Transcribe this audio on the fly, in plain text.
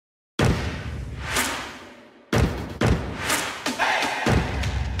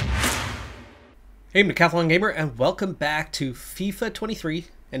Hey, Decathlon Gamer, and welcome back to FIFA 23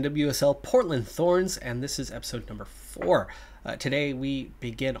 NWSL Portland Thorns, and this is episode number 4. Today we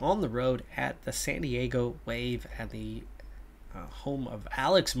begin on the road at the San Diego Wave and the home of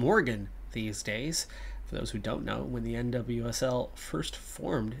Alex Morgan these days. For those who don't know, when the NWSL first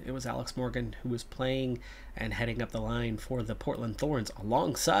formed, it was Alex Morgan who was playing and heading up the line for the Portland Thorns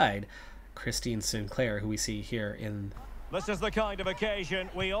alongside Christine Sinclair, who we see here in. This is the kind of occasion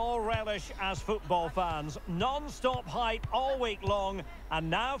we all relish as football fans. Non-stop hype all week long, and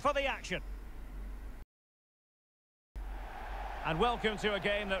now for the action. And welcome to a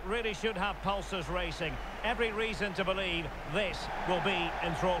game that really should have pulses racing. Every reason to believe this will be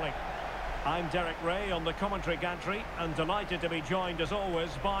enthralling. I'm Derek Ray on the commentary gantry, and delighted to be joined as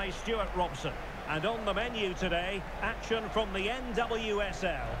always by Stuart Robson. And on the menu today, action from the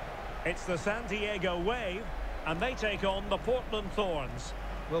NWSL. It's the San Diego Wave, and they take on the Portland Thorns.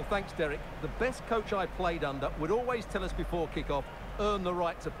 Well, thanks, Derek. The best coach I played under would always tell us before kick-off, earn the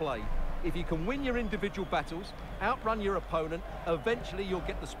right to play. If you can win your individual battles, outrun your opponent, eventually you'll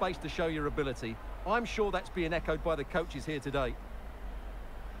get the space to show your ability. I'm sure that's being echoed by the coaches here today.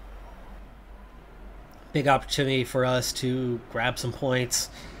 Big opportunity for us to grab some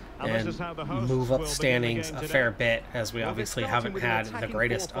points and move up standings a fair bit, as we obviously haven't had the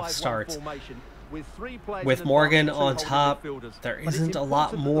greatest of starts. With Morgan on top, there isn't a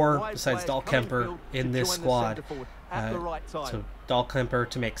lot more besides Dahlkemper in this squad. So Dahlkemper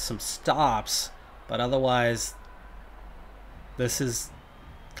to make some stops, but otherwise this is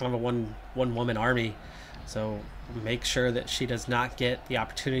kind of a one-woman army. So make sure that she does not get the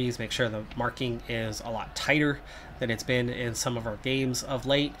opportunities. Make sure the marking is a lot tighter than it's been in some of our games of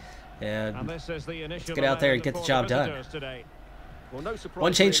late. And let's get out there and get the job done. Well, no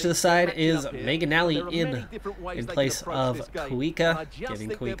one change to the side is Megan Nally in place of Kuika, giving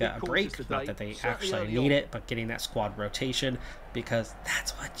Kuika a break. Not that they actually need it, but getting that squad rotation, because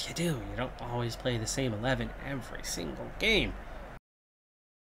that's what you do. You don't always play the same 11 every single game.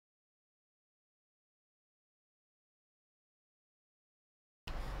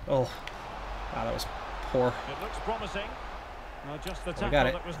 Oh, wow, that was poor. It looks promising. Just the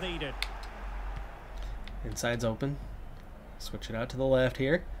tackle that was needed. Inside's open. Switch it out to the left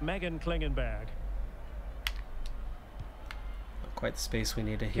here. Megan Klingenberg. Not quite the space we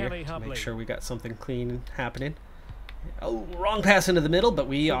needed here to make sure we got something clean happening. Oh, wrong pass into the middle, but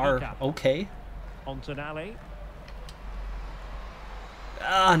we are okay. On to Nally.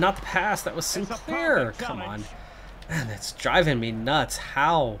 Ah, not the pass. That was Sinclair. Come on. Man, that's driving me nuts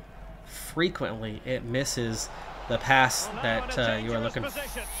how frequently it misses the pass that you are looking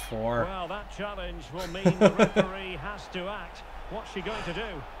for. Well, that challenge will mean the referee has to act. What's she going to do?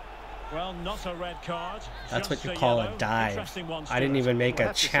 Well, not a red card. That's what you call a dive. I didn't even make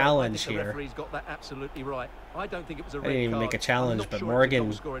a challenge here. Got that absolutely right. I don't think it was a red I didn't even make a challenge, but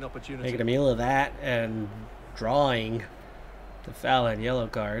Morgan making a meal of that and drawing the foul and yellow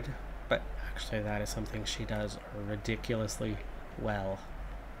card. But actually, that is something she does ridiculously well.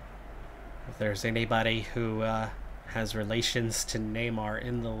 If there's anybody who has relations to Neymar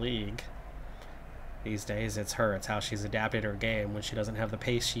in the league these days, it's her. It's how she's adapted her game when she doesn't have the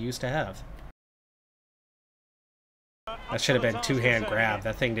pace she used to have. That should have been two-hand grab.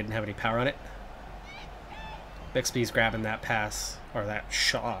 That thing didn't have any power on it. Bixby's grabbing that pass, or that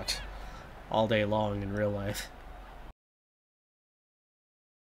shot, all day long in real life.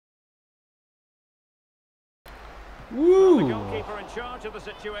 Woo! The goalkeeper in charge of the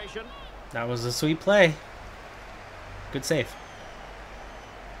situation. That was a sweet play. Good save.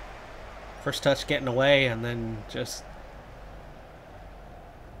 First touch getting away, and then just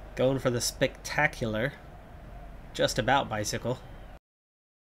going for the spectacular. Just about bicycle.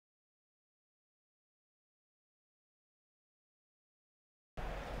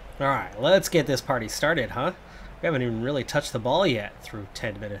 Alright, let's get this party started, huh? We haven't even really touched the ball yet through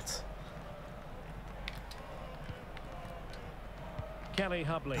 10 minutes.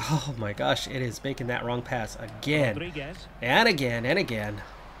 Oh my gosh, it is making that wrong pass again. And again and again.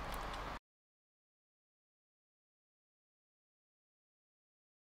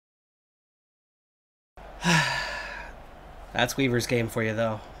 That's Weaver's game for you,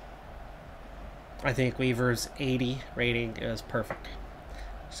 though. I think Weaver's 80 rating is perfect.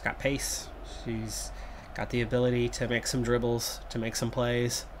 She's got pace. She's got the ability to make some dribbles, to make some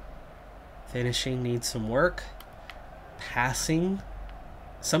plays. Finishing needs some work. Passing,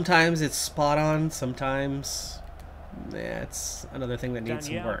 sometimes it's spot on, sometimes it's another thing that needs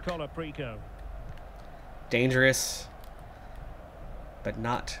some work. Dangerous, but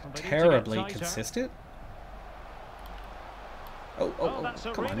not terribly consistent. Oh,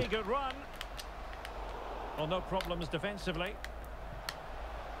 come on. Well, no problems defensively.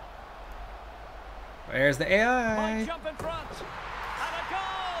 Where's the AI? Might jump in front. And a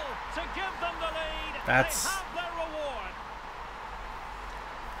goal to give them the lead. That's... They have their reward.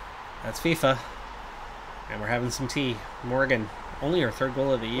 That's FIFA. And we're having some tea. Morgan, only her third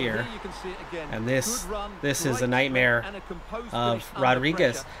goal of the year. And this is a nightmare of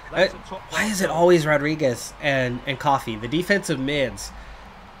Rodriguez. Why is it always Rodriguez and Coffee? The defensive mids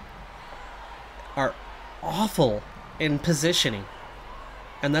are awful in positioning.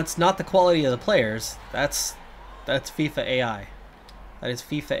 And that's not the quality of the players. That's FIFA AI. That is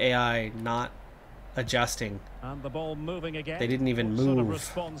FIFA AI not adjusting. And the ball moving again. They didn't even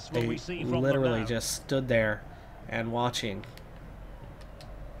move. They literally just stood there and watching.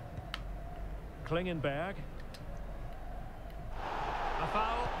 Klingenberg. A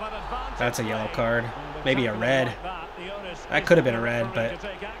foul, but advantage. That's a yellow card. Maybe a red. That could have been a red, but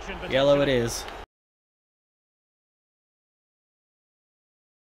yellow it is.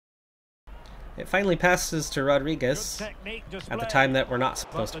 It finally passes to Rodriguez at the time that we're not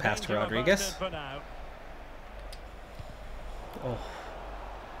supposed to pass to Rodriguez. Oh.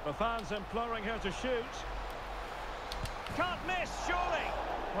 The fans imploring her to shoot. Can't miss, surely.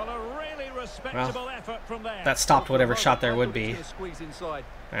 Well, a really respectable effort from there. That stopped whatever shot there would be.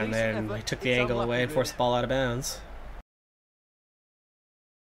 And then he took the angle away and forced the ball out of bounds.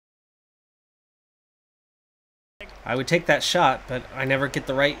 I would take that shot, but I never get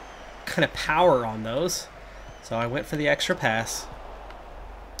the right kind of power on those. So I went for the extra pass.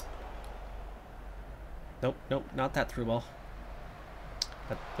 Nope, nope, not that through ball.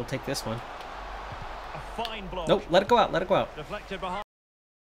 But we'll take this one. A fine block. Nope, let it go out, let it go out. Deflected behind.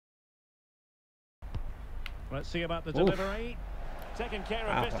 Let's see about the delivery. Taking care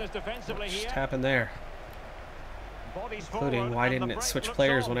of business defensively here. What happened there? Bodies including forward, why didn't it switch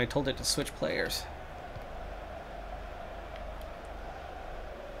players when I told it to switch players?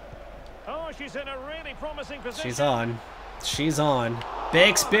 Oh, she's in a really promising position. She's on. She's on.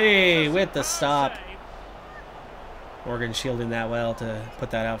 Bixby with the stop. Morgan shielding that well to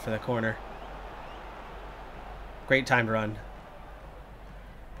put that out for the corner. Great timed run.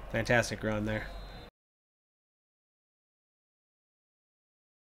 Fantastic run there.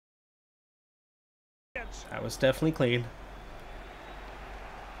 That was definitely clean.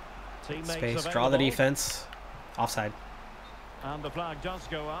 Space, draw the defense. Offside. And the flag does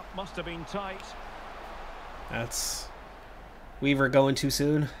go up. Must have been tight. That's Weaver going too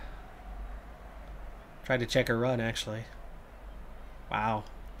soon. Tried to check her run, actually. Wow.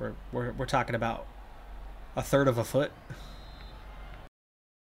 We're talking about a third of a foot.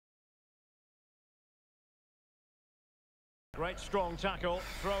 Great strong tackle.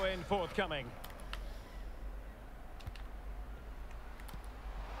 Throw in forthcoming.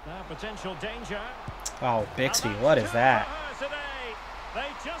 Now potential danger. Oh, Bixby, what is that? They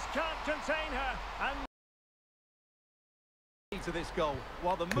just can't contain her. And to this goal,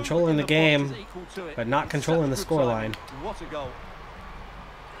 while the controlling the game, but not controlling the scoreline. What a goal.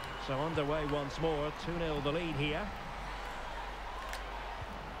 So underway once more, 2-0 the lead here.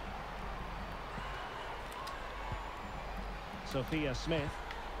 Sophia Smith.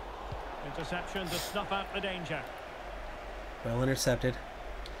 Interception to snuff out the danger. Well intercepted.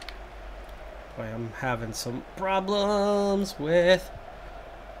 Boy, I'm having some problems with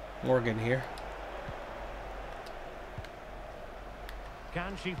Morgan here.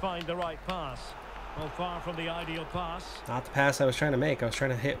 Can she find the right pass? Well, far from the ideal pass. Not the pass I was trying to make. I was trying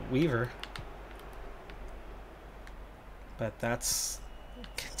to hit Weaver. But that's a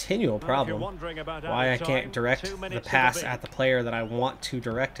continual problem. Why I can't direct the pass at the player that I want to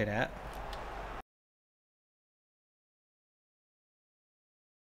direct it at.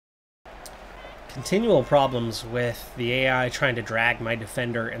 Continual problems with the AI trying to drag my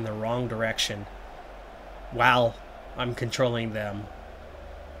defender in the wrong direction while I'm controlling them.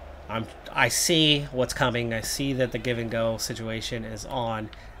 I see what's coming. I see that the give and go situation is on,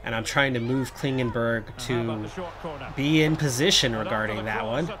 and I'm trying to move Klingenberg to be in position regarding that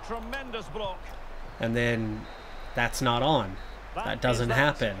one. And then that's not on. That doesn't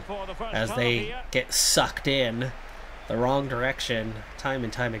happen as they get sucked in the wrong direction time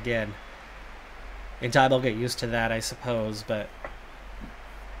and time again. In time, I'll get used to that, I suppose,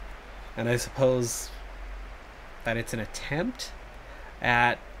 and I suppose that it's an attempt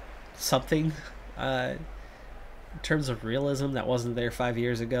at something in terms of realism that wasn't there 5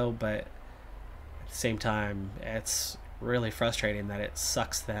 years ago, but at the same time, it's really frustrating that it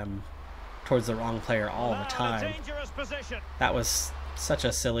sucks them towards the wrong player all the time. That was such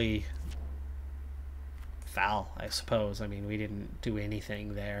a silly foul, I suppose. I mean, we didn't do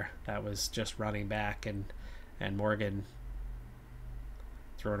anything there. That was just running back and And Morgan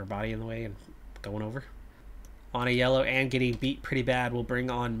throwing her body in the way and going over. On a yellow and getting beat pretty bad. We'll bring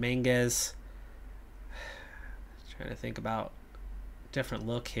on Menges. Trying to think about a different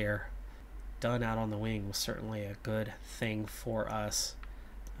look here. Dunn out on the wing was certainly a good thing for us.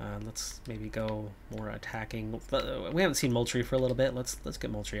 Let's maybe go more attacking. We haven't seen Moultrie for a little bit. Let's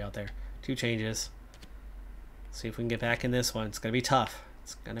get Moultrie out there. 2 changes. See if we can get back in this one. It's gonna be tough.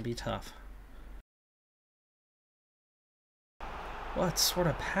 It's gonna be tough. What sort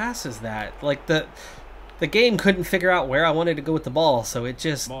of pass is that? Like the game couldn't figure out where I wanted to go with the ball, so it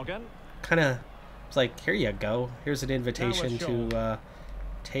just kind of was like, here you go. Here's an invitation to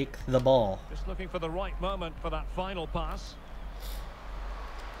take the ball. Just looking for the right moment for that final pass.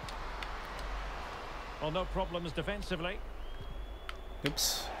 Well, no problems defensively.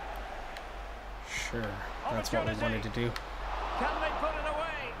 Oops. Sure, that's what we wanted to do. Can they put it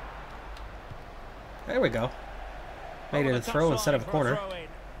away? There we go. Made it a throw instead of a corner.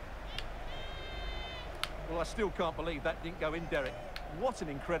 Well, I still can't believe that didn't go in, Derek. What an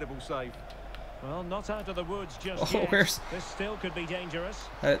incredible save. Well, not out of the woods just yet. This still could be dangerous.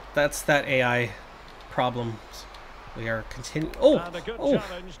 That's that AI problem. We are continuing. Oh, and a good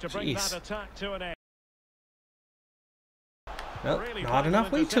challenge to bring that attack to an end. Nope, not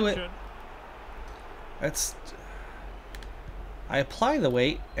enough weight to it. I apply the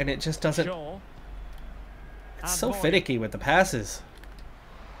weight and it just doesn't. It's so finicky with the passes.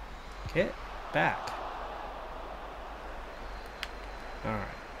 Get back. All right.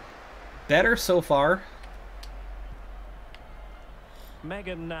 Better so far.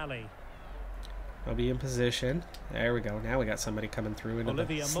 Megan Nally. I'll be in position. There we go. Now we got somebody coming through into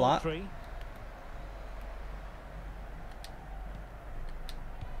the slot.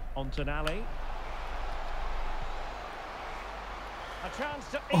 On to Nally. A chance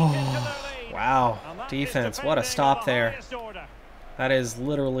to eat into the lead. Wow. Defense. What a stop there. That is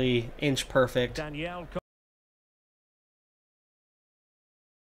literally inch perfect. Danielle.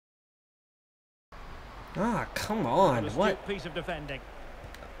 Ah, come on. What piece of defending.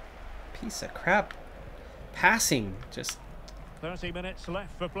 Piece of crap. Passing. Just 30 minutes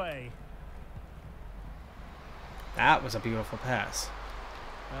left for play. That was a beautiful pass.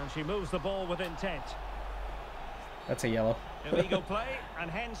 And she moves the ball with intent. That's a yellow. Illegal play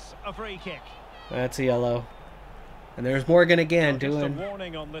and hence a free kick. That's a yellow. And there's Morgan again doing a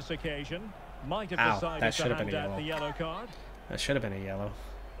warning on this occasion. Might have decided that should have been a the yellow card. That should have been a yellow.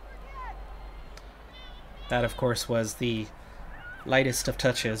 That, of course, was the lightest of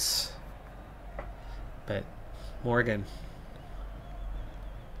touches. But Morgan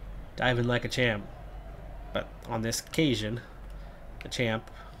diving like a champ. But on this occasion, the champ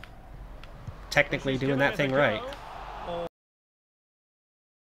technically doing that thing right.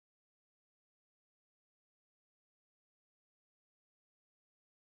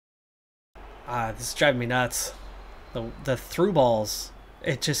 This is driving me nuts. The through balls,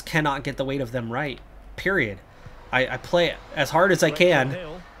 it just cannot get the weight of them right. Period. I play it as hard as I can,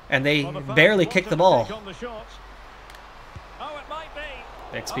 and they barely kick the ball.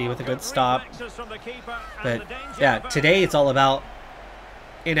 XB with a good stop. But yeah, today it's all about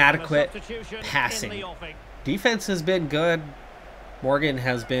inadequate passing. Defense has been good. Morgan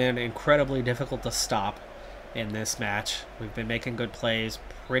has been incredibly difficult to stop in this match. We've been making good plays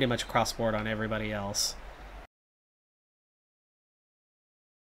pretty much across the board on everybody else.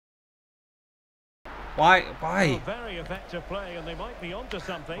 Why? Very effective play, and they might be onto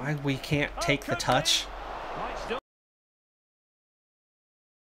something. Why we can't take the touch?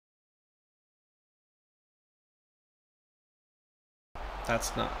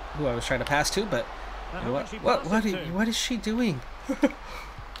 That's not who I was trying to pass to, but you know what is she doing?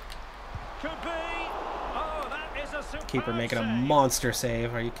 Keeper making a monster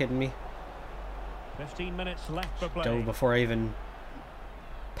save. Are you kidding me? 15 minutes left for play. Dove before I even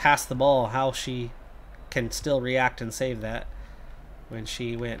passed the ball. How she can still react and save that when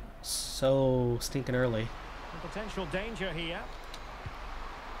she went so stinking early. Potential danger here.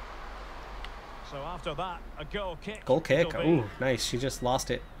 So after that, a goal kick. Goal kick. Ooh, nice. She just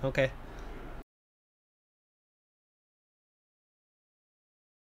lost it. Okay.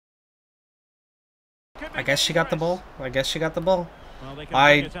 I guess she got the ball. I guess she got the ball. Well,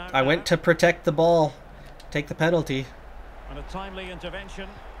 I went to protect the ball. Take the penalty. And a timely intervention.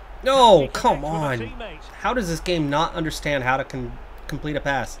 No, come on. How does this game not understand how to complete a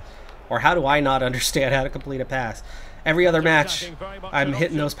pass? Or how do I not understand how to complete a pass? Every other match, I'm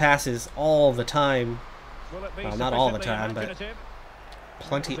hitting those passes all the time. Well, not all the time, but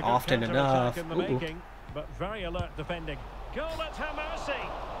plenty often enough. But very alert defending. Goal at her mercy.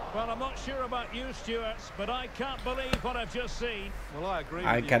 Well, I'm not sure about you, Stuart, but I can't believe what I've just seen. Well, I agree.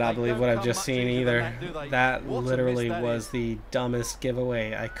 I cannot believe what I've just seen either. That literally was the dumbest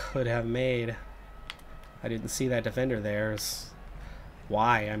giveaway I could have made. I didn't see that defender there. It's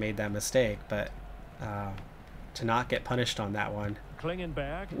why I made that mistake, but to not get punished on that one.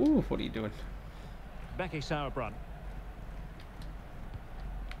 Klingenberg. Ooh, what are you doing? Becky Sauerbrunn.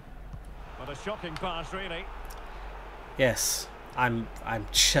 What a shocking pass, really. Yes, I'm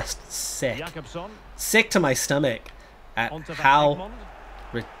just sick. Jakobsson. Sick to my stomach at how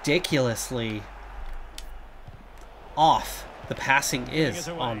ridiculously off the passing is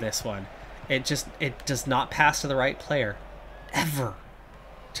on this one. It does not pass to the right player ever.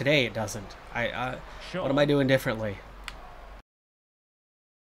 Today it doesn't. What am I doing differently?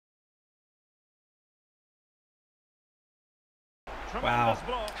 Wow.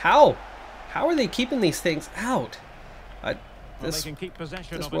 How are they keeping these things out? This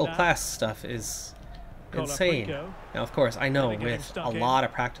world-class stuff is insane. Now, of course, I know with a lot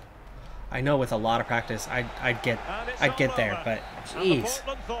of practice, I'd get there, but jeez.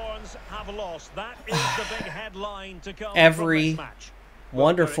 Every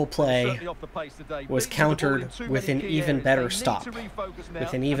wonderful play was countered with an even better stop,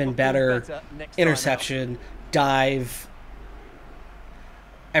 with an even better interception, dive.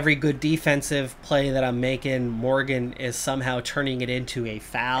 Every good defensive play that I'm making, Morgan is somehow turning it into a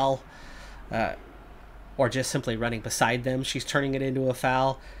foul, or just simply running beside them. She's turning it into a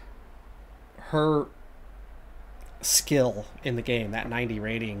foul. Her skill in the game, that 90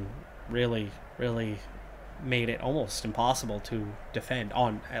 rating, really made it almost impossible to defend,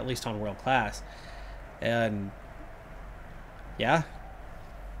 at least on world class. And yeah,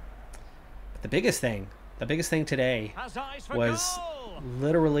 but the biggest thing today was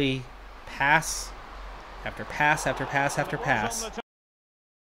literally pass after pass after pass after pass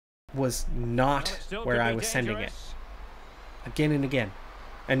was not where I was sending it, again and again.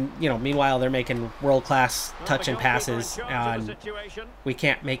 And you know, meanwhile they're making world-class touch and passes, and we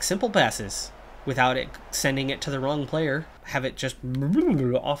can't make simple passes without it sending it to the wrong player. Have it just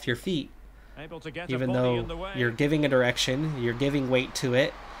off your feet, even though you're giving a direction, you're giving weight to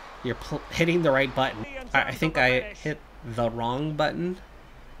it, you're hitting the right button. I think I hit the wrong button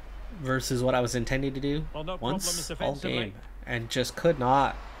versus what I was intending to do once all game, and just could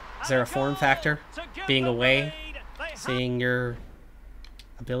not. Is there a form factor? Being away, seeing your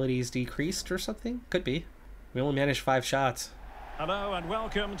abilities decreased or something? Could be. We only managed 5 shots. Hello and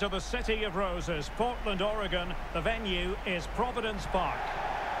welcome to the City of Roses, Portland, Oregon. The venue is Providence Park.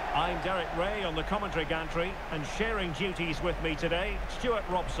 I'm Derek Ray on the commentary gantry, and sharing duties with me today, Stuart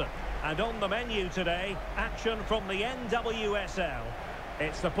Robson. And on the menu today, action from the NWSL.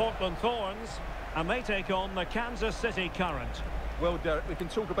 It's the Portland Thorns, and they take on the Kansas City Current. Well, Derek, we can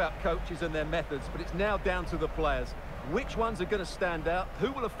talk about coaches and their methods, but it's now down to the players. Which ones are going to stand out,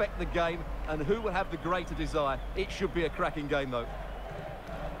 who will affect the game, and who will have the greater desire? It should be a cracking game, though.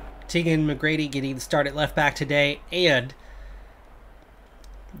 Tegan McGrady getting the start at left back today, and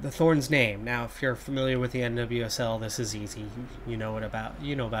the Thorns name. Now, if you're familiar with the NWSL, this is easy. You know about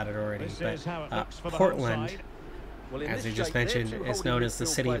it already. But Portland, as we just mentioned, is known as the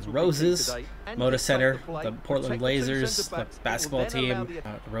City of Roses. Moda Center, the Portland Blazers, the basketball team,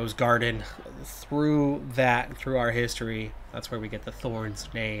 the Rose Garden. Through our history, that's where we get the Thorns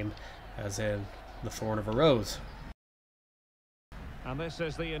name, as in the thorn of a rose. And this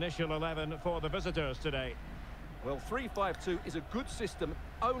is the initial 11 for the visitors today. Well, 3-5-2 is a good system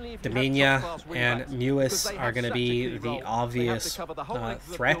only if Daminia and Mewis are going to be the obvious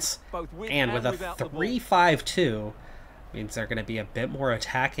threats, and with a 3-5-2 means they're going to be a bit more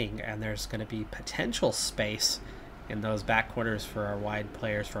attacking, and there's going to be potential space in those back quarters for our wide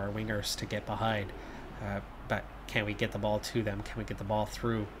players, for our wingers to get behind. But can we get the ball to them? Can we get the ball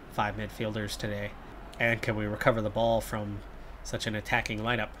through 5 midfielders today? And can we recover the ball from such an attacking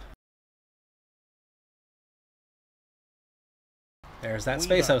lineup? There's that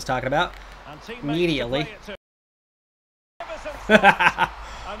space I was talking about. Immediately. They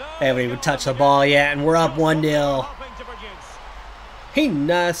haven't even touched the ball yet, and we're up 1-0.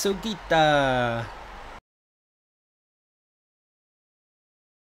 Hina Sugita.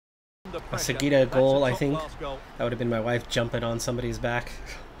 A Sugita goal, I think. That would have been my wife jumping on somebody's back.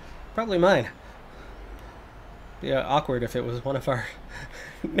 Probably mine. Yeah, awkward if it was one of our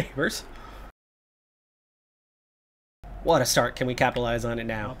neighbors. What a start. Can we capitalize on it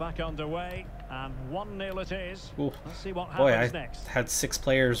now? Back underway, and 1-0 it is. Ooh. Let's see what Boy, happens I next. had 6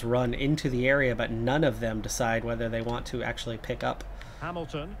 players run into the area, but none of them decide whether they want to actually pick up.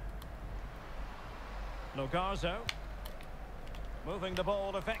 Hamilton. Logarzo. Moving the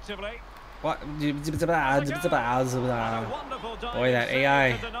ball effectively. What? Boy, that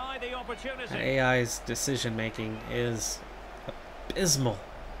AI. That AI's decision making is abysmal.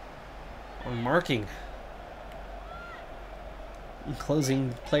 On marking. And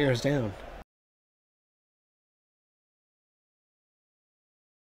closing players down.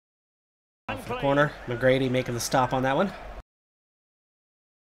 Off the corner. McGrady making the stop on that one.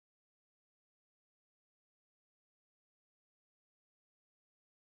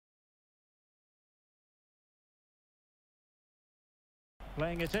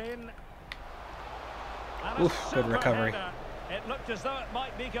 Playing it in. Oof, good recovery. It looked as though it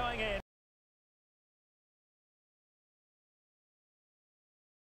might be going in.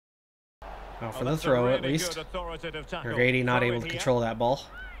 Well, for the throw, at least. McGrady not able to control that ball.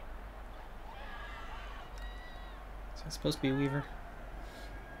 Is that supposed to be Weaver?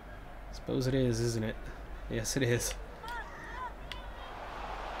 I suppose it is, isn't it? Yes, it is.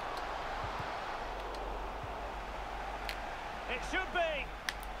 It should be.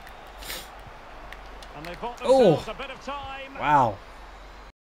 And they bought themselves a bit of time. Wow.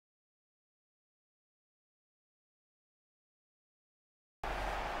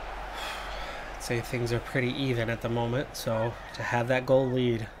 I'd say things are pretty even at the moment, so to have that goal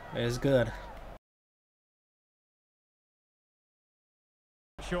lead is good.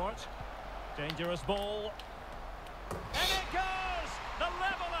 Short, dangerous ball, and it goes! The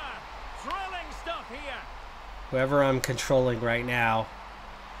leveler! Thrilling stuff here. Whoever I'm controlling right now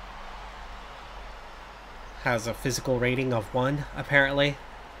has a physical rating of 1, apparently.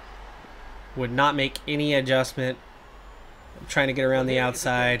 Would not make any adjustment. I'm trying to get around the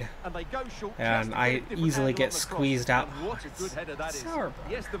outside, and I easily get squeezed out.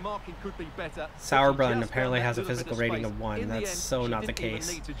 Sauerbrunn apparently has a physical rating of 1. That's so not the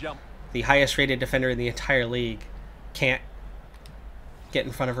case. The highest rated defender in the entire league can't get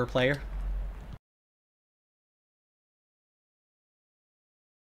in front of her player.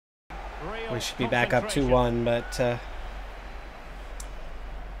 We should be back up 2-1, but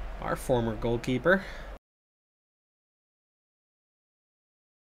our former goalkeeper.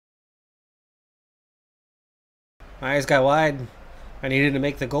 My eyes got wide. I needed to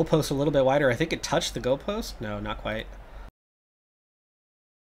make the goalpost a little bit wider. I think it touched the goalpost. No, not quite.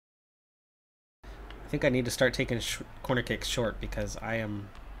 I think I need to start taking corner kicks short because I am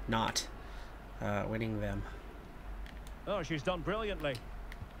not winning them. Oh, she's done brilliantly.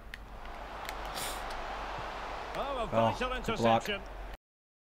 Oh, a vital interception. Block.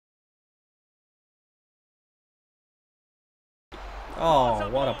 Oh,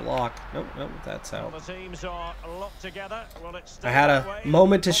 what a block. Nope, nope, that's out. Well, the teams are locked together. I had a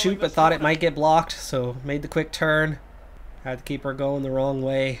moment to shoot but thought it might get blocked, so made the quick turn. Had the keeper going the wrong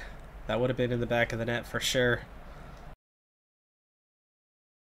way. That would have been in the back of the net for sure.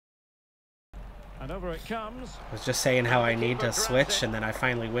 And over it comes. I was just saying how I need to switch, and then I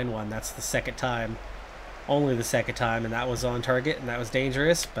finally win one. That's the second time. Only the second time, and that was on target, and that was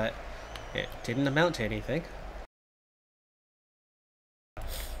dangerous, but it didn't amount to anything.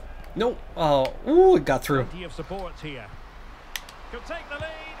 No. Oh, ooh, it got through. Plenty of support here. Could take the lead.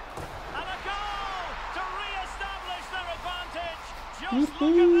 And a goal to re-establish their advantage. Just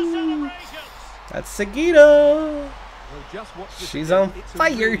look at the celebrations. That's Sagita. She's on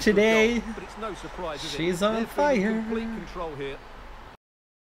fire today. She's on fire.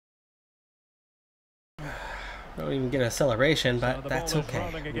 Don't even get a celebration, but that's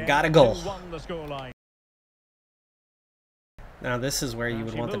okay. We got a goal. Now this is where you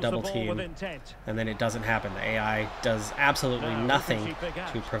would want the double team, and then it doesn't happen. The AI does absolutely nothing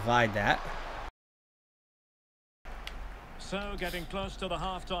to provide that. So getting close to the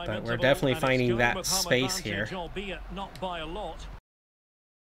halftime, but we're definitely finding that space here.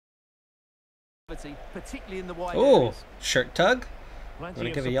 Oh, shirt tug. Want to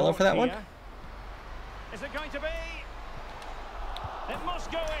give a yellow for that one? Is it going to be? It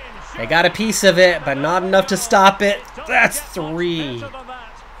must go in. They got a piece of it, but not enough to stop it. That's 3.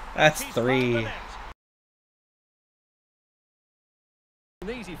 That's 3.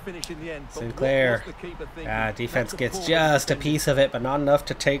 Sinclair. Defense gets just a piece of it, but not enough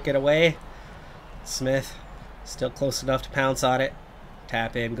to take it away. Smith still close enough to pounce on it.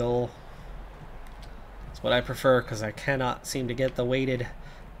 Tap in goal. That's what I prefer because I cannot seem to get the weighted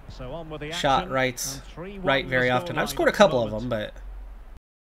shot right very often. I've scored a couple of them, but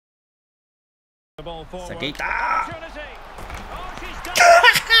Sagita.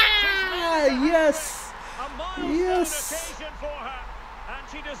 Yes. Yes.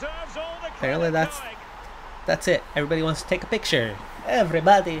 Apparently that's it. Everybody wants to take a picture.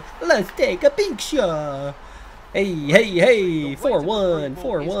 Everybody, let's take a picture. Hey, hey, hey! 4-1,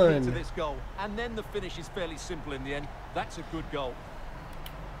 4-1. This goal, and then the finish is fairly simple in the end. That's a good goal.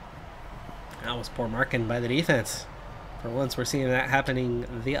 That was poor marking by the defense. For once, we're seeing that happening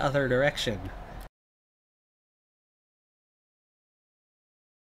the other direction.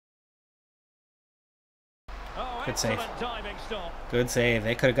 Good save. Good save.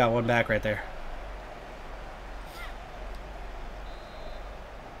 They could have got one back right there.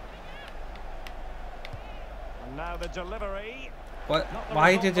 And now the delivery. What?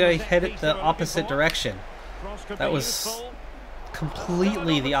 Why did I hit it the opposite direction? That was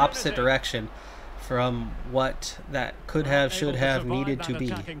completely the opposite direction from what that could have, should have, needed to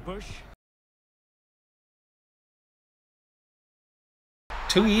be.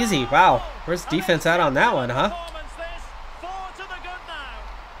 Too easy. Wow. Where's defense at on that one, huh?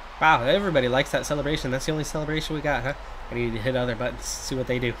 Wow, everybody likes that celebration. That's the only celebration we got, huh? I need to hit other buttons, see what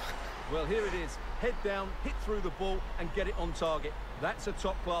they do. Well, here it is. Head down, hit through the ball, and get it on target. That's a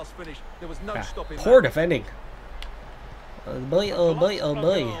top-class finish. There was no stopping that. Poor defending. Oh boy, oh boy, oh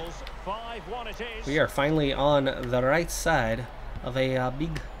boy. We are finally on the right side of a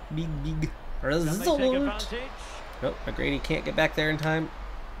big result. Nope, McGrady can't get back there in time.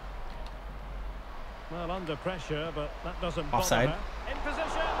 Well, under pressure, but that doesn't offside. Bother her. In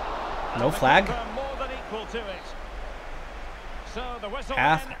position. No flag. More than equal to it. So the whistle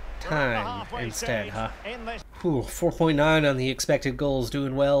half time instead, huh? 4.9 on the expected goals,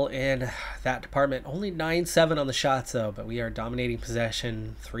 doing well in that department. Only 9-7 on the shots though, but we are dominating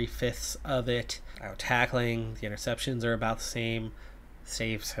possession, 3/5 of it. Out tackling, the interceptions are about the same.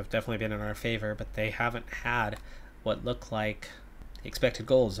 Saves have definitely been in our favor, but they haven't had what look like the expected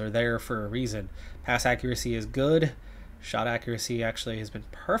goals. They're there for a reason. Pass accuracy is good. Shot accuracy actually has been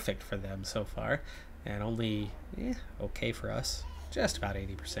perfect for them so far, and only okay for us. Just about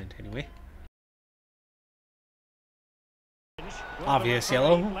 80% anyway. Obvious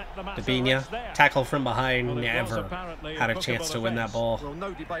yellow. Dabinia, tackle from behind, never had a chance to win that ball. Well,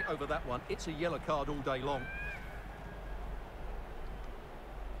 no debate over that one. It's a yellow card all day long.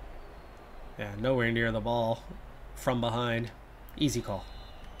 Yeah, nowhere near the ball from behind. Easy call.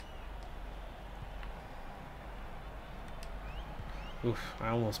 Oof, I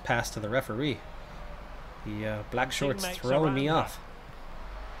almost passed to the referee. The black shorts throwing me off.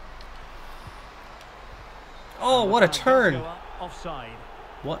 Oh, what a turn! Offside.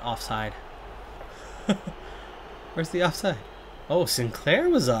 What offside? Where's the offside? Oh, Sinclair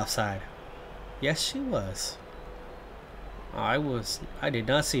was offside. Yes, she was. Oh, I did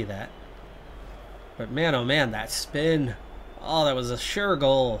not see that. But man, oh man, that spin. Oh, that was a sure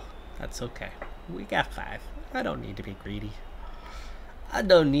goal. That's okay. We got 5. I don't need to be greedy. I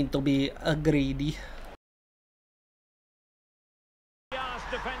don't need to be greedy.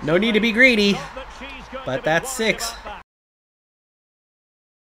 No need to be greedy. But that's 6.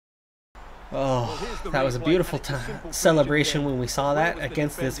 Oh, that was a beautiful celebration when we saw that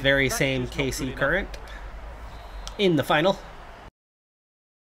against this very same KC Current in the final.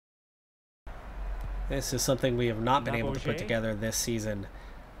 This is something we have not been able to put together this season.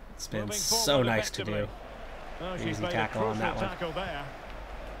 It's been so nice to do. Easy tackle on that one.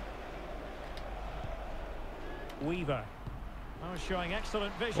 Weaver. Showing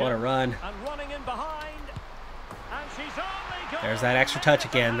excellent vision. What a run. And running in behind. And she's only got there's that extra touch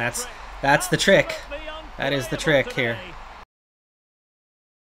again. That's the trick. That is the trick here.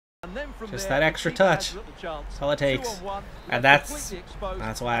 Just that extra touch. That's all it takes. And that's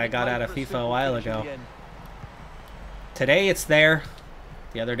why I got out of FIFA a while ago. Today it's there.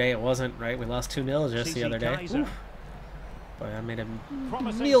 The other day it wasn't, right? We lost 2-0 just the other day. Oof. Boy, I made a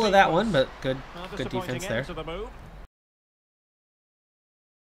meal of that one, but good defense there.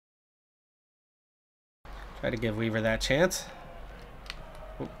 Try to give Weaver that chance.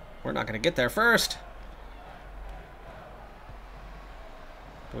 We're not going to get there first.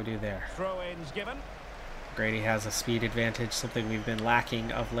 What do we do there? Throw-ins given. Grady has a speed advantage, something we've been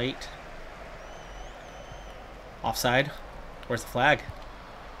lacking of late. Offside. Where's the flag?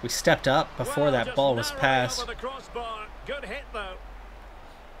 We stepped up before that ball was passed. Good hit, though.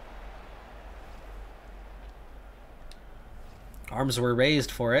 Arms were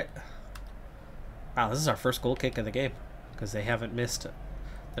raised for it. Wow, this is our first goal kick of the game because they haven't missed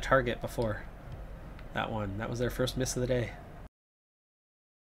the target before that one. That was their first miss of the day.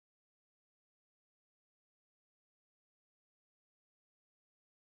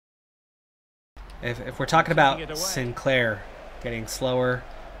 If we're talking about Sinclair getting slower,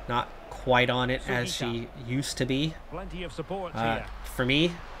 not quite on it as she used to be, Plenty of support here. For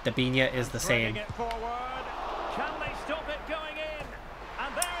me, Dabinia is the same. Can they stop it going in?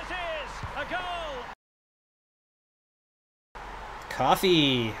 And there it is, a goal!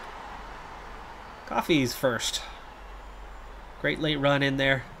 Coffee. Coffee's first. Great late run in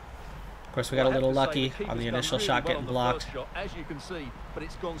there. Of course, we got a little lucky on the initial shot getting blocked.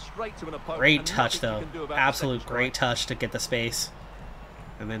 Great touch, though. Absolute great touch to get the space.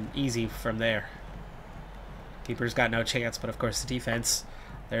 And then easy from there. Keeper's got no chance, but of course the defense,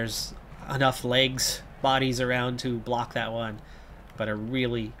 there's enough legs, bodies around to block that one. But a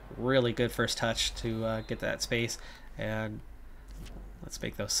really, really good first touch to get that space. And let's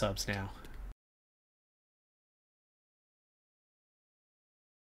make those subs now.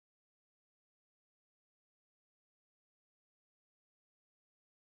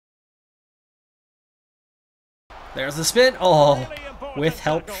 There's the spin. Oh, with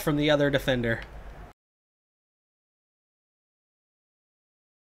help from the other defender.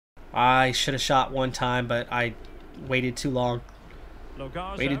 I should have shot one time, but I waited too long.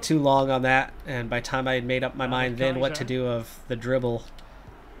 Waited too long on that, and by the time I had made up my mind then what to do of the dribble,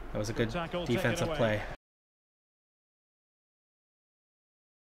 that was a good defensive play.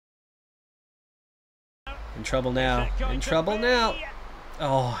 In trouble now. In trouble now.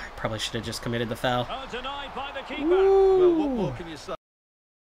 Oh, I probably should have just committed the foul. Well, what more can you say?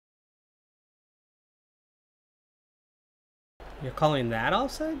 You're calling that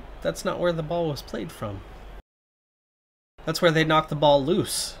offside? That's not where the ball was played from. That's where they knocked the ball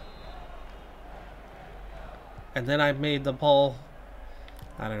loose. And then I made the ball...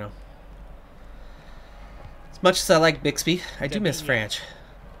 I don't know. As much as I like Bixby, I do miss French.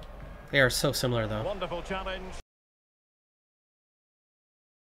 They are so similar, though. Wonderful challenge.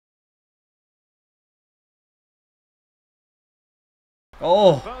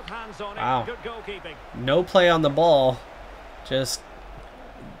 Oh, wow. No play on the ball. Just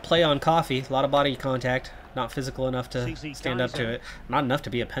play on Coffee. A lot of body contact. Not physical enough to stand up to it. Not enough to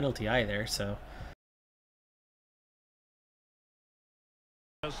be a penalty either, so.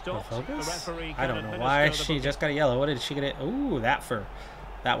 No focus? I don't know why she just got a yellow. What did she get it? Ooh, that for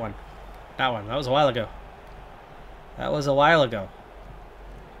that one. That one. That was a while ago. That was a while ago.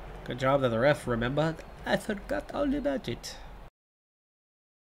 Good job that the ref remembered. I forgot all about it.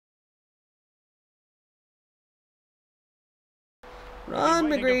 Run,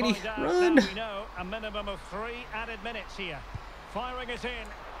 McGrady, run! A minimum of 3 added minutes here. Firing it in.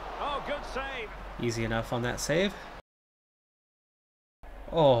 Oh, good save. Easy enough on that save.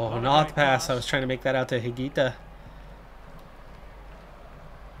 Oh, not the pass. I was trying to make that out to Higuita.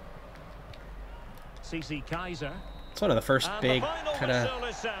 It's one of the first big kind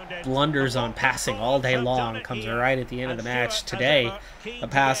of blunders on passing all day long. Comes right at the end of the match. Today, the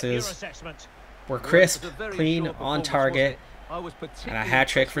passes were crisp, clean, on target. And a hat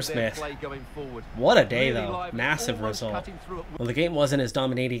trick for Smith. What a day, though. Massive result. Well, the game wasn't as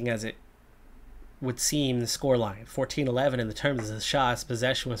dominating as it would seem the scoreline. 14-11 in the terms of the shots.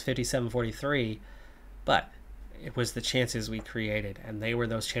 Possession was 57-43. But it was the chances we created. And they were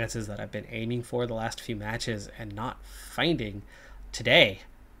those chances that I've been aiming for the last few matches and not finding. Today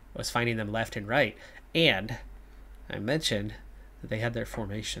was finding them left and right. And I mentioned that they had their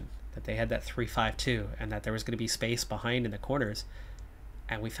formation. That they had that 3-5-2 and that there was going to be space behind in the corners,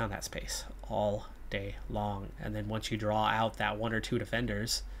 and we found that space all day long. And then once you draw out that 1 or 2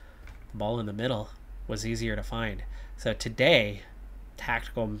 defenders, the ball in the middle was easier to find. So today,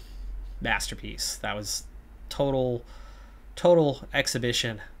 tactical masterpiece. That was total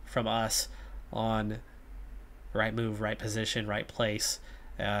exhibition from us on right move, right position, right place,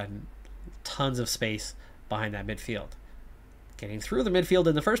 and tons of space behind that midfield. Getting through the midfield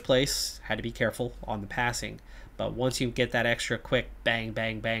in the first place, had to be careful on the passing. But once you get that extra quick bang,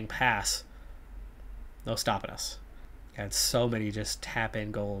 bang, bang pass, no stopping us. Had so many just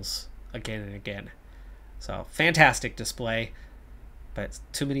tap-in goals again and again. So, fantastic display. But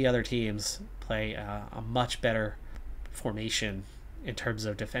too many other teams play a much better formation in terms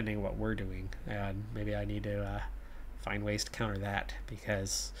of defending what we're doing. And maybe I need to find ways to counter that,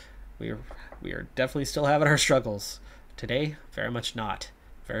 because we are definitely still having our struggles. Today, very much not.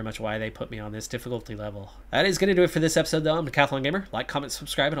 Very much why they put me on this difficulty level. That is going to do it for this episode, though. I'm Decathlon Gamer. Like, comment,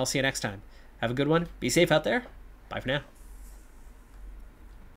 subscribe, and I'll see you next time. Have a good one. Be safe out there. Bye for now.